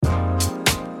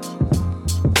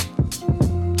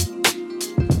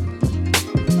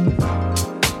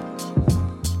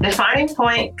Starting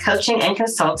Point Coaching and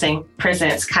Consulting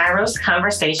presents Kairos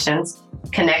Conversations,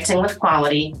 Connecting with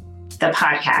Quality, the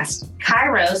podcast.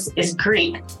 Kairos is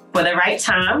Greek for the right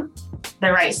time,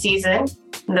 the right season,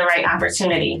 the right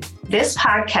opportunity. This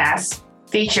podcast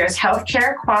features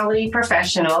healthcare quality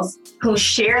professionals who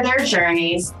share their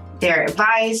journeys, their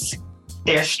advice,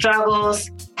 their struggles,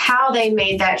 how they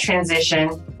made that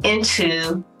transition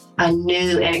into a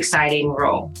new and exciting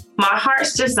role. My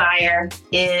heart's desire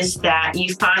is that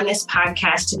you find this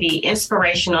podcast to be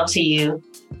inspirational to you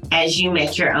as you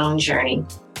make your own journey.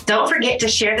 Don't forget to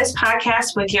share this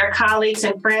podcast with your colleagues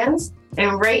and friends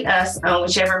and rate us on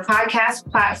whichever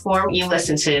podcast platform you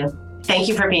listen to. Thank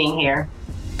you for being here.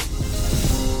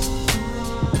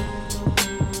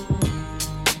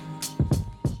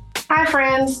 Hi,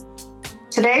 friends.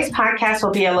 Today's podcast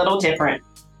will be a little different.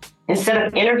 Instead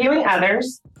of interviewing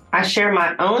others, I share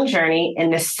my own journey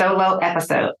in this solo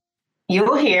episode. You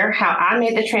will hear how I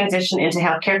made the transition into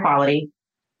healthcare quality,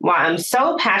 why I'm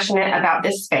so passionate about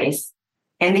this space,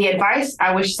 and the advice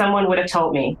I wish someone would have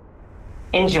told me.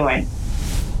 Enjoy.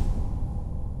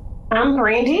 I'm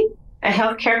Brandy, a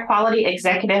healthcare quality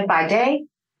executive by day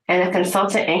and a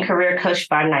consultant and career coach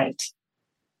by night.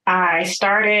 I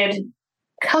started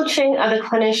coaching other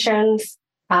clinicians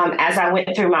as I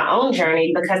went through my own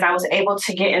journey because I was able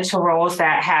to get into roles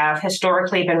that have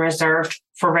historically been reserved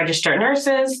for registered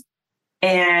nurses.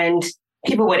 And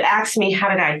people would ask me, how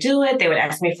did I do it? They would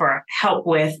ask me for help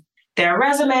with their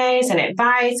resumes and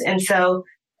advice. And so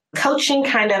coaching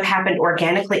kind of happened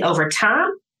organically over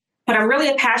time. But I'm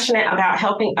really passionate about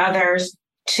helping others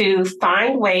to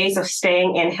find ways of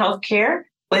staying in healthcare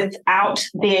without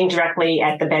being directly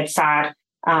at the bedside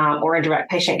or in direct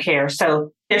patient care.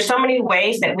 So there's so many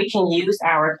ways that we can use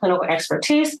our clinical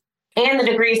expertise and the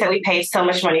degrees that we paid so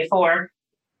much money for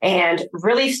and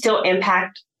really still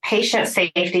impact patient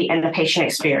safety and the patient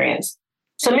experience.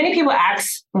 So many people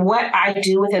ask what I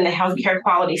do within the healthcare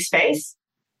quality space.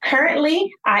 Currently,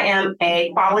 I am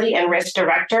a quality and risk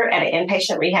director at an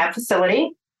inpatient rehab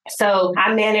facility. So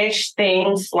I manage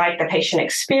things like the patient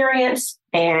experience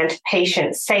and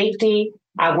patient safety.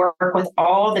 I work with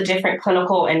all the different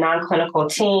clinical and non-clinical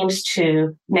teams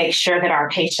to make sure that our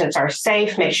patients are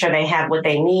safe, make sure they have what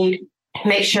they need,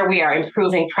 make sure we are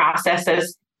improving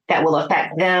processes that will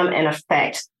affect them and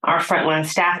affect our frontline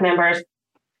staff members.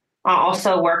 I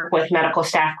also work with medical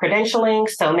staff credentialing,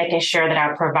 so making sure that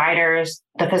our providers,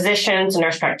 the physicians,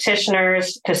 nurse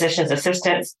practitioners, physician's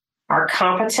assistants are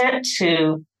competent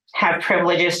to have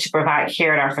privileges to provide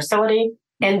care at our facility.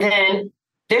 And then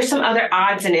there's some other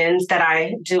odds and ends that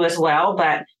I do as well,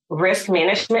 but risk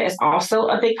management is also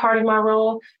a big part of my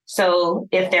role. So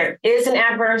if there is an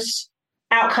adverse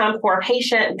outcome for a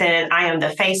patient, then I am the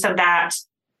face of that.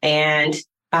 And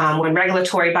when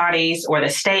regulatory bodies or the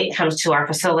state comes to our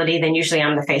facility, then usually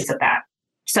I'm the face of that.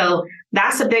 So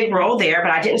that's a big role there,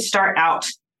 but I didn't start out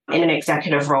in an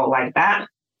executive role like that.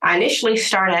 I initially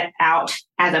started out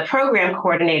as a program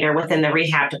coordinator within the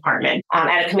rehab department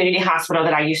at a community hospital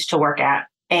that I used to work at.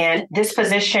 And this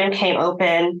position came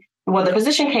open. Well, the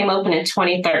position came open in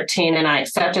 2013, and I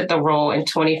accepted the role in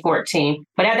 2014.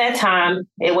 But at that time,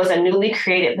 it was a newly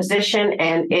created position,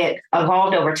 and it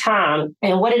evolved over time.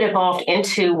 And what it evolved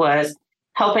into was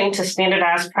helping to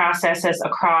standardize processes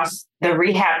across the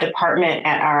rehab department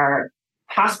at our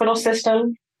hospital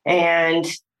system and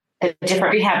the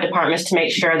different rehab departments to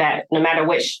make sure that no matter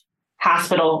which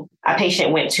hospital a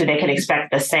patient went to, they could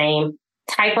expect the same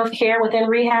type of care within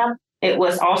rehab. It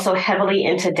was also heavily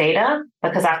into data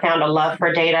because I found a love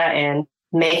for data and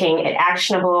making it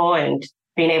actionable and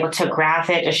being able to graph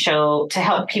it to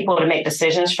help people to make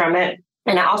decisions from it.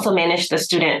 And I also managed the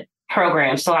student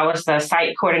program. So I was the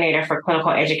site coordinator for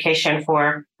clinical education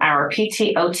for our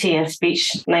PT, OT, and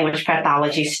speech language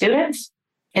pathology students.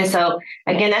 And so,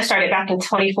 again, that started back in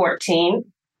 2014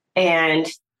 and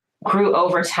grew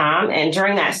over time. And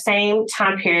during that same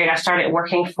time period, I started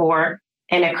working for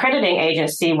an accrediting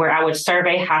agency where I would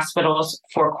survey hospitals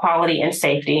for quality and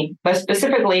safety, but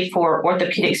specifically for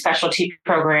orthopedic specialty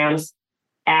programs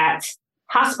at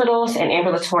hospitals and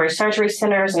ambulatory surgery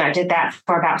centers. And I did that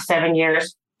for about 7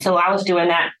 years. So I was doing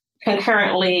that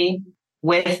concurrently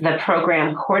with the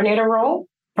program coordinator role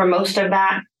for most of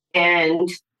that. And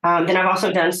then I've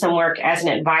also done some work as an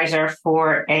advisor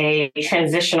for a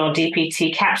transitional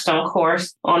DPT capstone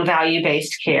course on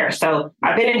value-based care. So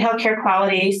I've been in healthcare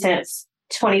quality since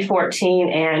 2014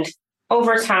 and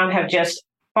over time have just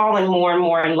fallen more and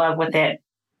more in love with it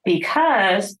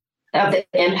because of the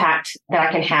impact that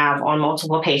I can have on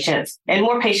multiple patients and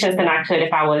more patients than I could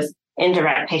if I was in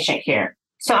direct patient care.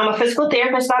 So I'm a physical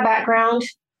therapist by background.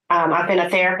 I've been a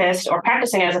therapist or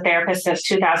practicing as a therapist since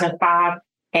 2005.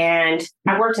 And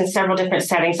I worked in several different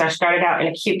settings. I started out in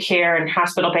acute care and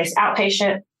hospital-based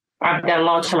outpatient. I've done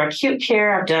long-term acute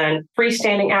care. I've done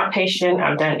freestanding outpatient.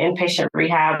 I've done inpatient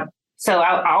rehab. So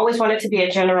I always wanted to be a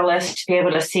generalist, to be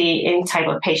able to see any type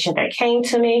of patient that came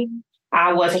to me.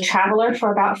 I was a traveler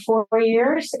for about 4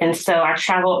 years. And so I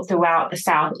traveled throughout the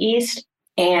Southeast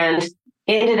and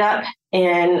ended up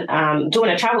in doing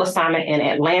a travel assignment in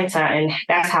Atlanta. And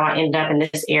that's how I ended up in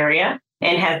this area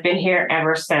and have been here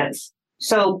ever since.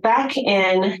 So back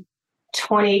in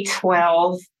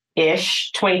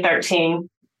 2012-ish, 2013,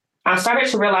 I started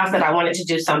to realize that I wanted to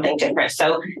do something different.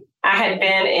 So I had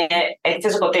been a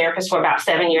physical therapist for about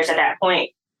 7 years at that point,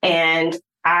 and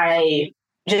I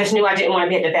just knew I didn't want to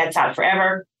be at the bedside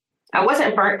forever. I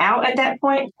wasn't burnt out at that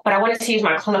point, but I wanted to use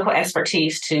my clinical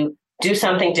expertise to do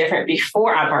something different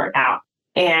before I burnt out.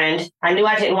 And I knew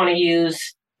I didn't want to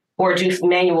use or do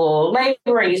manual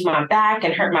labor and use my back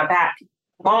and hurt my back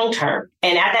long term.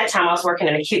 And at that time, I was working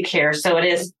in acute care. So it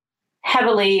is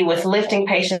heavily with lifting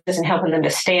patients and helping them to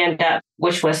stand up,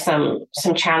 which was some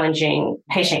challenging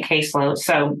patient caseload.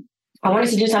 So I wanted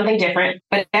to do something different.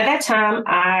 But at that time,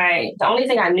 the only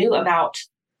thing I knew about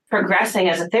progressing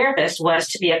as a therapist was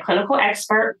to be a clinical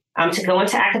expert, to go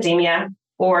into academia,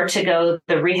 or to go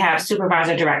the rehab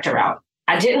supervisor director route.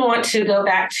 I didn't want to go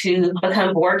back to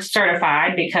become board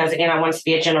certified because, again, I wanted to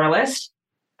be a generalist.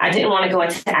 I didn't want to go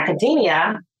into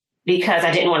academia because I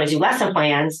didn't want to do lesson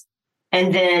plans.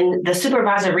 And then the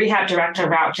supervisor rehab director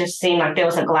route just seemed like there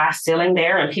was a glass ceiling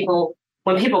there. And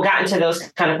when people got into those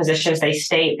kind of positions, they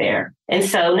stayed there. And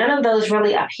so none of those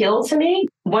really appealed to me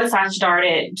once I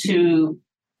started to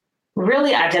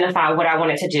really identify what I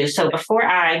wanted to do. So before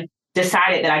I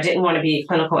decided that I didn't want to be a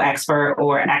clinical expert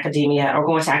or academia or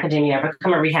go into academia or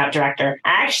become a rehab director,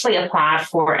 I actually applied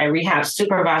for a rehab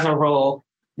supervisor role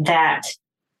that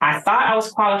I thought I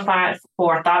was qualified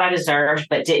for, thought I deserved,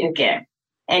 but didn't get.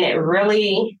 And it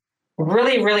really,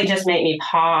 really, really just made me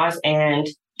pause and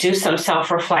do some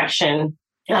self-reflection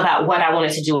about what I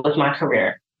wanted to do with my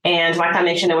career. And like I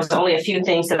mentioned, there was only a few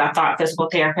things that I thought physical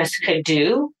therapists could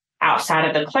do outside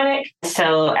of the clinic.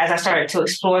 So as I started to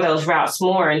explore those routes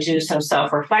more and do some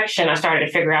self-reflection, I started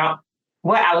to figure out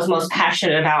what I was most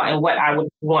passionate about and what I would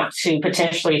want to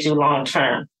potentially do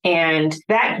long-term. And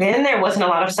back then, there wasn't a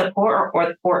lot of support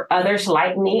or others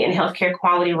like me in healthcare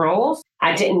quality roles.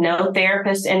 I didn't know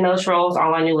therapists in those roles.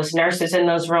 All I knew was nurses in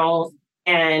those roles.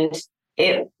 And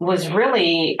it was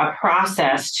really a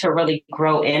process to really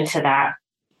grow into that.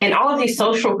 And all of these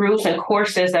social groups and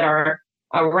courses that are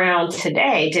around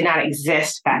today did not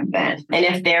exist back then. And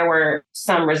if there were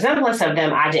some resemblance of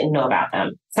them, I didn't know about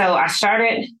them. So I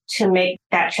started to make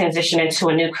that transition into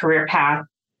a new career path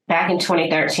back in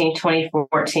 2013,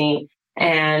 2014,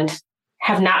 and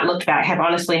have not looked back, have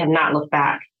not looked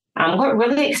back. What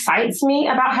really excites me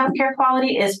about healthcare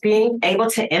quality is being able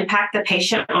to impact the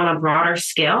patient on a broader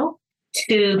scale,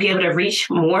 to be able to reach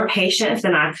more patients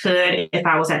than I could if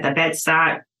I was at the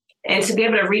bedside, and to be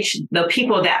able to reach the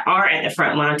people that are at the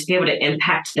front line, to be able to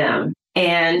impact them.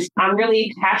 And I'm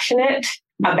really passionate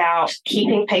about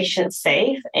keeping patients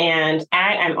safe. And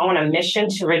I am on a mission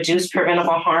to reduce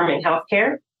preventable harm in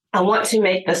healthcare. I want to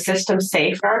make the system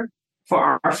safer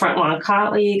for our frontline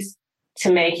colleagues,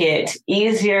 to make it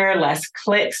easier, less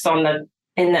clicks in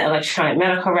the electronic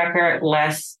medical record,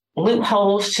 less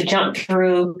loopholes to jump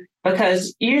through,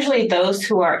 because usually those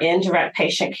who are in direct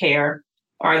patient care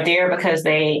are there because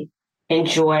they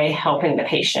enjoy helping the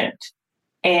patient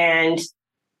and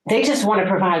they just want to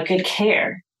provide good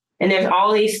care. And there's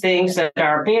all these things that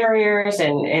are barriers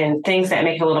and things that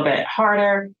make it a little bit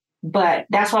harder. But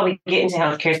that's why we get into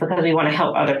healthcare, is because we want to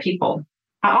help other people.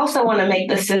 I also want to make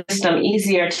the system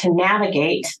easier to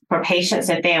navigate for patients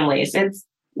and families. It's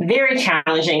very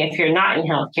challenging if you're not in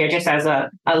healthcare, just as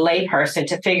a lay person,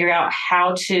 to figure out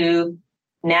how to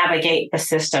navigate the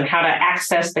system, how to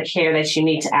access the care that you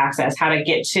need to access, how to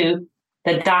get to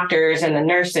the doctors and the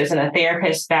nurses and the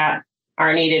therapists that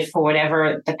are needed for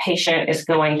whatever the patient is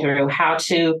going through, how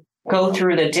to go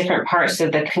through the different parts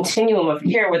of the continuum of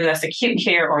care, whether that's acute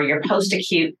care or your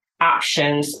post-acute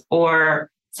options or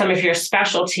some of your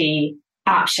specialty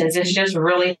options. It's just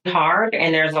really hard.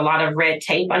 And there's a lot of red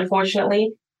tape,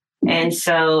 unfortunately. And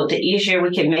so the easier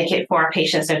we can make it for our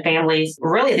patients and families,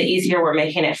 really the easier we're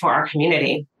making it for our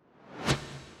community.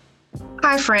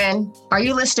 Hi, friend. Are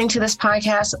you listening to this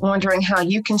podcast wondering how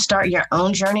you can start your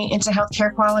own journey into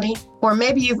healthcare quality? Or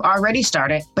maybe you've already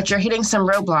started, but you're hitting some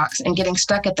roadblocks and getting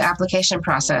stuck at the application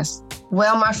process.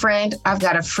 Well, my friend, I've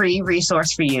got a free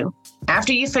resource for you.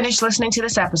 After you finish listening to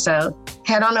this episode,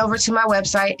 head on over to my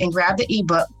website and grab the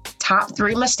ebook Top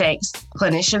 3 mistakes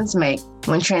clinicians make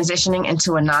when transitioning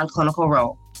into a non-clinical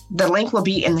role. The link will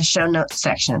be in the show notes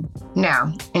section.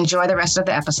 Now, enjoy the rest of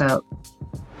the episode.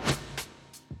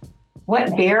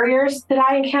 What barriers did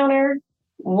I encounter?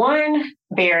 One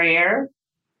barrier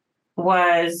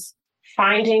was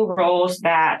finding roles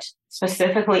that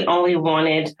specifically only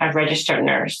wanted a registered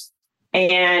nurse.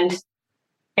 And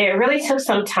it really took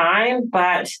some time,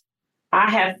 but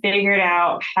I have figured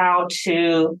out how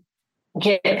to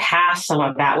get past some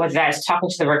of that, whether that's talking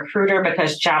to the recruiter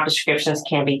because job descriptions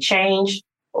can be changed,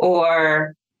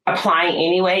 or applying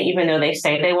anyway, even though they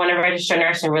say they want a registered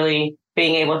nurse, and really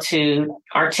being able to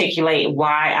articulate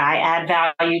why I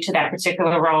add value to that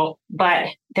particular role. But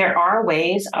there are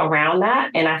ways around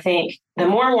that. And I think the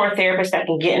more and more therapists that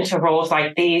can get into roles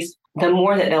like these, the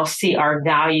more that they'll see our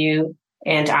value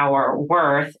and our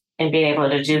worth in being able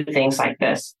to do things like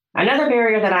this. Another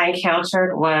barrier that I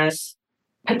encountered was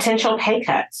potential pay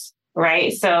cuts,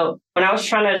 right? So when I was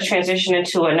trying to transition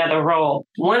into another role,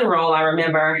 one role I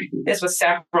remember, this was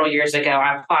several years ago,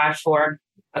 I applied for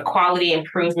a quality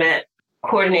improvement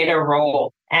coordinator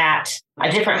role at a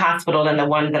different hospital than the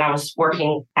one that I was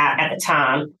working at the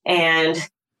time. And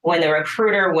when the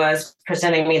recruiter was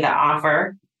presenting me the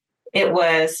offer, it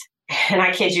was, and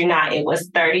I kid you not, it was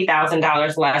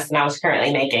 $30,000 less than I was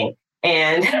currently making.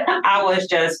 And I was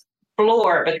just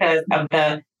floored because of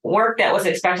the work that was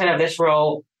expected of this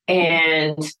role.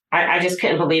 And I just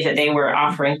couldn't believe that they were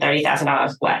offering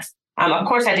 $30,000 less. Of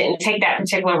course, I didn't take that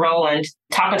particular role, and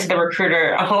talking to the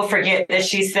recruiter, I won't forget that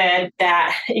she said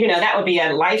that, that would be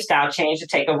a lifestyle change to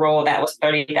take a role that was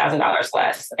 $30,000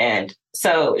 less. And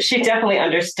so she definitely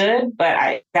understood,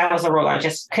 but that was a role I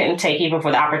just couldn't take even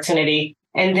for the opportunity.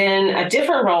 And then a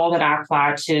different role that I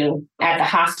applied to at the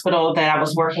hospital that I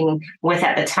was working with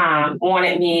at the time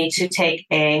wanted me to take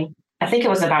I think it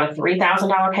was about a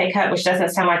 $3,000 pay cut, which doesn't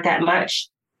sound like that much,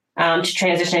 to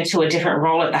transition into a different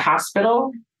role at the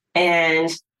hospital. And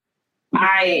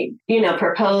I,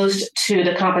 proposed to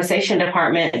the compensation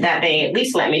department that they at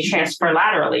least let me transfer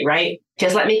laterally, right?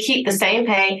 Just let me keep the same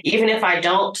pay. Even if I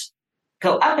don't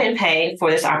go up in pay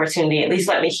for this opportunity, at least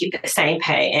let me keep the same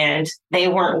pay. And they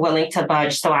weren't willing to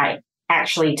budge. So I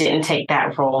actually didn't take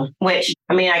that role, which,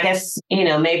 I guess,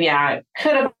 maybe I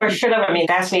could have or should have.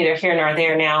 That's neither here nor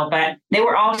there now, but they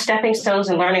were all stepping stones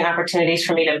and learning opportunities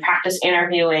for me to practice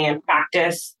interviewing and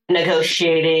practice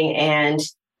negotiating. And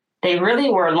they really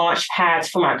were launch pads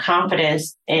for my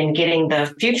confidence in getting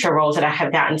the future roles that I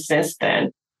have gotten since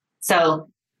then. So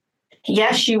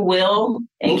yes, you will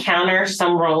encounter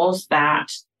some roles that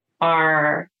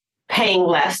are paying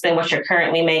less than what you're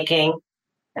currently making.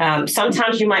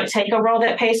 Sometimes you might take a role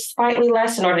that pays slightly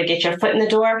less in order to get your foot in the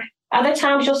door. Other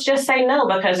times you'll just say no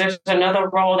because there's another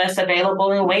role that's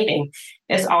available and waiting.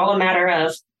 It's all a matter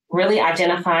of really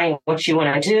identifying what you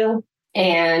want to do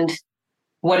and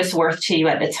what it's worth to you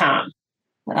at the time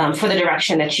for the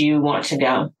direction that you want to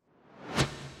go.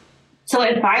 So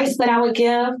advice that I would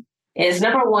give is,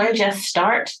 number one, just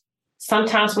start.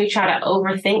 Sometimes we try to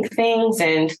overthink things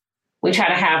and we try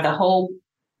to have the whole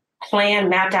plan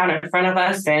mapped out in front of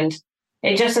us, and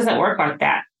it just doesn't work like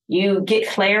that. You get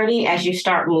clarity as you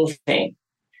start moving.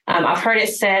 I've heard it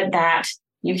said that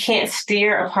you can't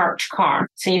steer a parked car.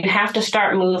 So you have to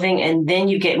start moving and then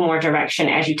you get more direction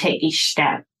as you take each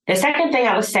step. The second thing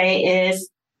I would say is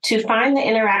to find the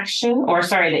intersection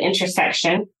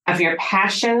of your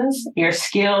passions, your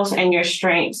skills, and your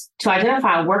strengths to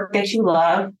identify work that you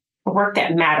love, work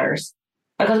that matters.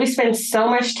 Because we spend so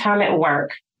much time at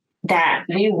work that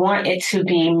we want it to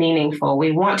be meaningful.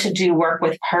 We want to do work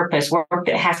with purpose, work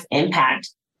that has impact,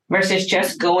 versus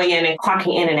just going in and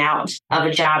clocking in and out of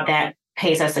a job that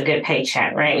pays us a good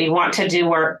paycheck, right? We want to do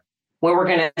work where we're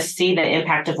going to see the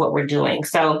impact of what we're doing.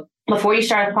 So before you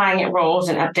start applying at roles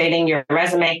and updating your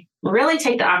resume, really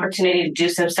take the opportunity to do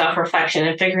some self-reflection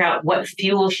and figure out what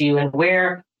fuels you and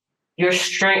where your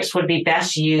strengths would be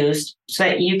best used so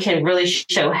that you can really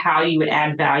show how you would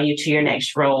add value to your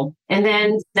next role. And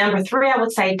then number 3, I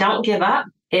would say don't give up.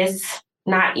 It's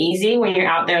not easy when you're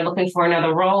out there looking for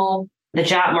another role. The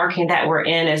job market that we're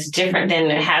in is different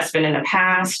than it has been in the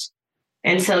past.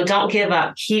 And so don't give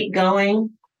up. Keep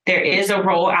going. There is a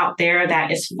role out there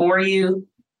that is for you.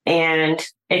 And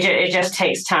it just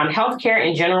takes time. Healthcare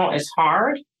in general is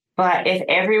hard, but if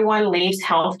everyone leaves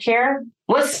healthcare,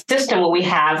 what system will we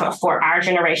have for our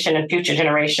generation and future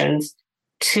generations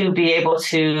to be able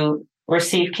to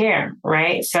receive care,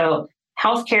 right? So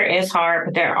healthcare is hard,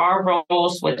 but there are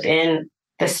roles within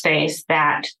the space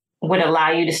that would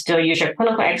allow you to still use your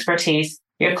clinical expertise,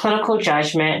 your clinical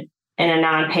judgment in a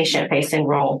non-patient facing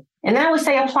role. And then I would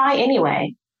say apply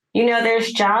anyway.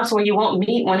 There's jobs where you won't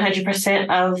meet 100%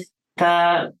 of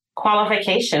the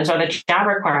qualifications or the job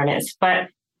requirements, but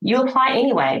you apply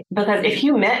anyway, because if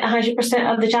you met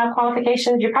 100% of the job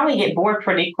qualifications, you probably get bored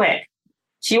pretty quick.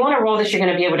 So you want a role that you're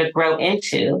going to be able to grow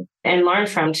into and learn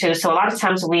from too. So a lot of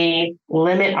times we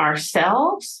limit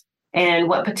ourselves and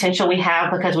what potential we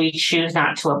have because we choose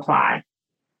not to apply.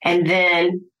 And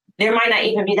then there might not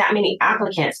even be that many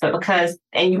applicants,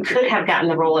 and you could have gotten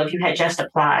the role if you had just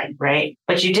applied, right?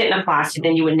 But you didn't apply, so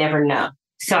then you would never know.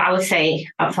 So I would say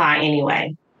apply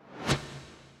anyway.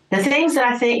 The things that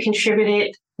I think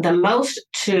contributed the most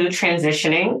to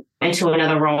transitioning into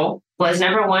another role was,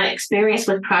 number one, experience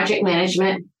with project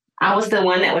management. I was the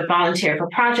one that would volunteer for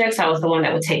projects. I was the one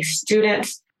that would take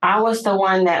students. I was the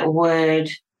one that would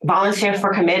volunteer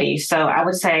for committees. So I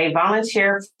would say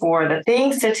volunteer for the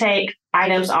things to take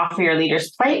items off of your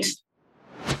leader's plate.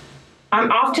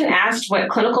 I'm often asked what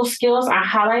clinical skills I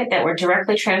highlight that were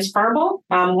directly transferable.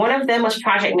 One of them was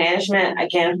project management,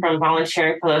 again, from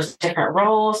volunteering for those different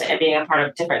roles and being a part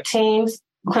of different teams.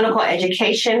 Clinical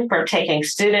education for taking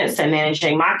students and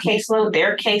managing my caseload,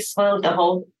 their caseload, the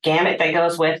whole gamut that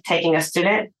goes with taking a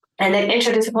student. And then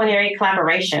interdisciplinary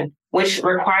collaboration, which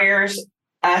requires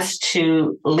us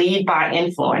to lead by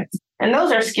influence. And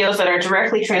those are skills that are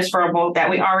directly transferable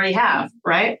that we already have,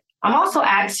 right? I'm also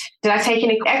asked, did I take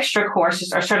any extra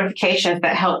courses or certifications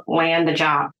that help land the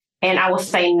job? And I will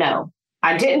say no.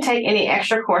 I didn't take any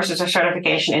extra courses or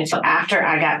certification until after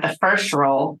I got the first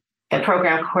role, the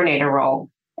program coordinator role.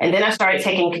 And then I started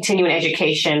taking continuing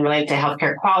education related to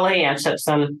healthcare quality. I took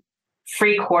some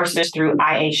free courses through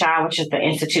IHI, which is the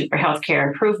Institute for Healthcare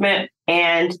Improvement.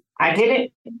 And I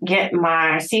didn't get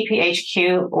my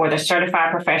CPHQ or the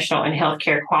Certified Professional in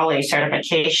Healthcare Quality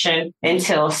certification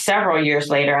until several years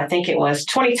later. I think it was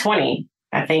 2020,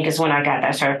 I think is when I got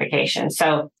that certification.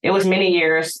 So it was many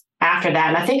years after that.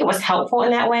 And I think it was helpful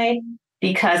in that way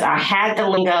because I had the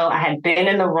lingo, I had been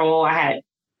in the role, I had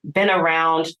been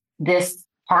around this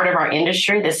part of our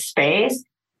industry, this space.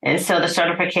 And so the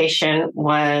certification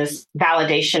was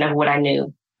validation of what I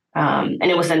knew. And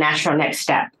it was the natural next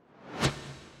step.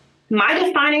 My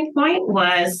defining point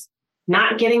was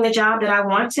not getting the job that I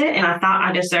wanted and I thought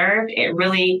I deserved. It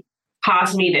really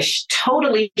caused me to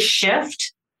totally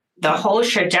shift the whole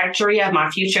trajectory of my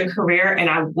future career, and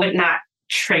I would not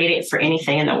trade it for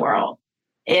anything in the world.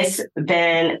 It's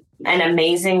been an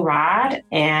amazing ride,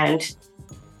 and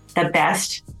the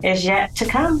best is yet to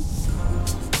come.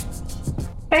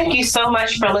 Thank you so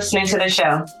much for listening to the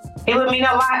show. It would mean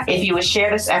a lot if you would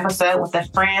share this episode with a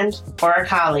friend or a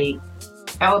colleague.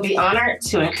 I would be honored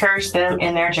to encourage them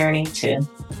in their journey too.